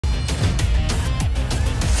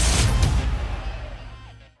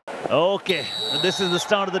Okay, this is the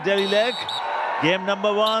start of the Delhi leg. Game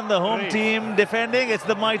number 1, the home team defending. It's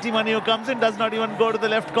the mighty Mani who comes in, does not even go to the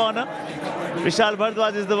left corner. Vishal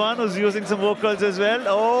Bhardwaj is the one who's using some vocals as well.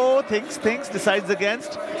 Oh, thinks, decides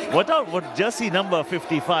against. What jersey number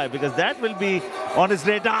 55? Because that will be on his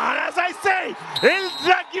radar. As I say, he'll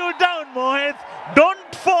drag you down, Mohit.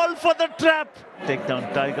 Don't fall for the trap. Take down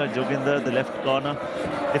Tiger, Joginder, the left corner.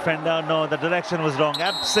 Defender, no, the direction was wrong.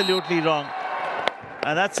 Absolutely wrong.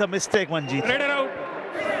 And that's a mistake, Manjeet.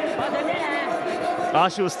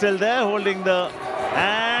 Ashu still there, holding the...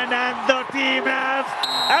 And the team have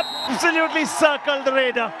absolutely circled the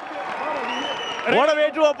radar. What a way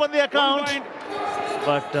to open the account.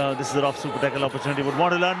 But this is a rough super tackle opportunity. Would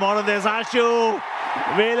want to learn more of this. Ashu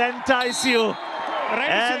will entice you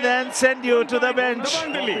and then send you to the bench.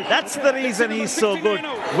 That's the reason he's so good.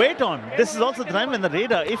 Wait on. This is also the time when the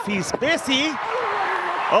radar, if he's pacey...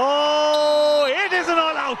 Oh, it is an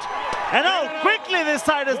all-out. And how quickly this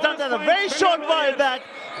side has done that. A very short while back,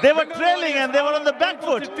 they were trailing and they were on the back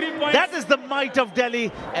foot. That is the might of Delhi.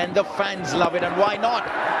 And the fans love it, and why not?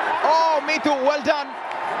 Oh, Mithu, well done.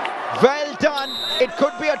 Well done. It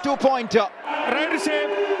could be a two-pointer. Right save,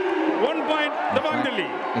 1 point, Dabang Delhi.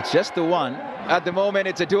 It's just the one. At the moment,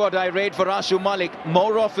 it's a do-or-die raid for Ashu Malik.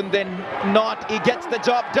 More often than not, he gets the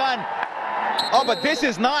job done. Oh, but this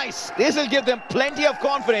is nice. This will give them plenty of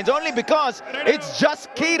confidence, only because it's just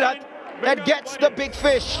Kirat that gets the big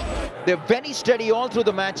fish. They're very steady all through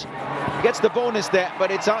the match. Gets the bonus there,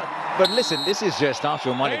 but it's out. But listen, this is just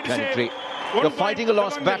Ashu Malik 23. You're fighting a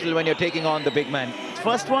lost battle when you're taking on the big man.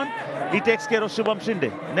 First one, he takes care of Shubham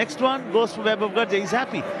Shinde. Next one goes to Web of Garja. He's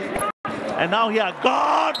happy. And now here,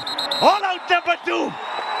 God! All out number 2!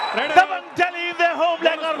 Dabang Delhi in their home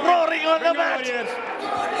leg are roaring on the match.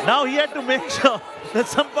 Now he had to make sure that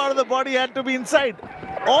some part of the body had to be inside.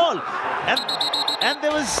 All. And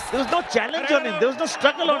there was no challenge on him. There was no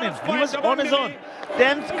struggle on him. He was on his own.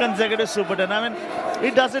 10th consecutive super 10. I mean,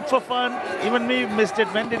 he does it for fun. Even me missed it.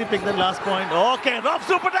 When did he pick the last point? Okay, rough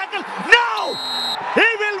super tackle. No! He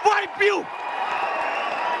will wipe you.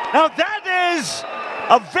 Now that is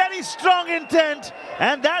a very strong intent.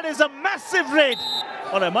 And that is a massive raid.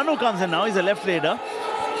 All right, Manu comes in now. He's a left raider.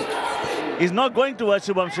 He's not going towards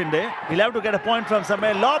Shubham Shinde. He'll have to get a point from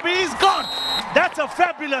somewhere. Lobby is gone. That's a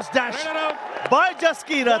fabulous dash by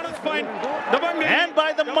Jaskirat and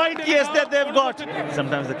by the mightiest that they've got.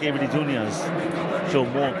 Sometimes the KBD juniors show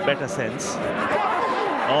better sense.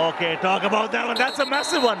 Okay, talk about that one. That's a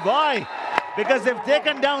massive one. Why? Because they've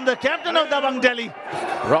taken down the captain of Dabang Delhi.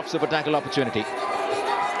 Rough super tackle opportunity.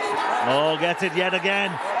 Oh, gets it yet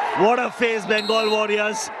again. What a phase, Bengal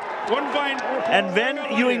Warriors. 1 point. And when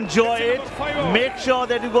you enjoy it, make sure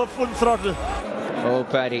that you go full throttle. Oh,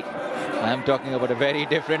 Paddy, I'm talking about a very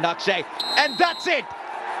different Akshay. And that's it.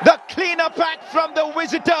 The cleanup act from the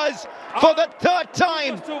visitors for the 3rd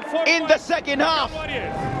time in the second half.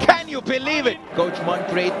 Can you believe it? Coach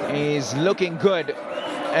Manpreet is looking good.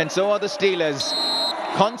 And so are the Steelers.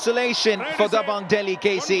 Consolation for Dabang Delhi,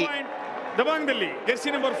 KC. Dabang Delhi, jersey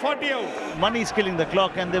number 40 out. Money's killing the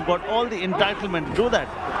clock and they've got all the entitlement to do that.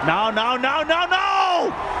 Now!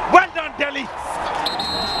 Well done, Delhi!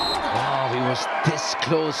 Wow, he was this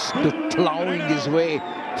close to plowing his way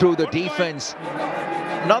through the defense.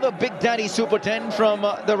 Another Big Daddy Super 10 from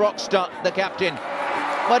the rockstar, the captain.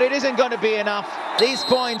 But it isn't going to be enough. These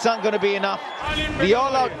points aren't going to be enough. The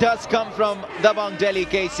all-out does come from Dabang Delhi,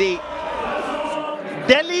 KC.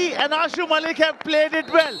 Delhi and Ashu Malik have played it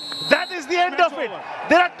well. That is the end of it.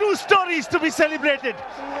 There are 2 stories to be celebrated.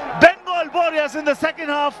 Bengal Warriors in the second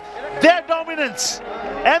half, their dominance.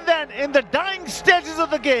 And then in the dying stages of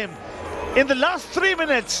the game, in the last 3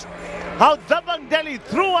 minutes, how Dabang Delhi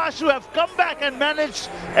through Ashu have come back and managed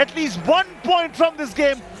at least 1 point from this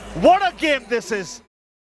game. What a game this is.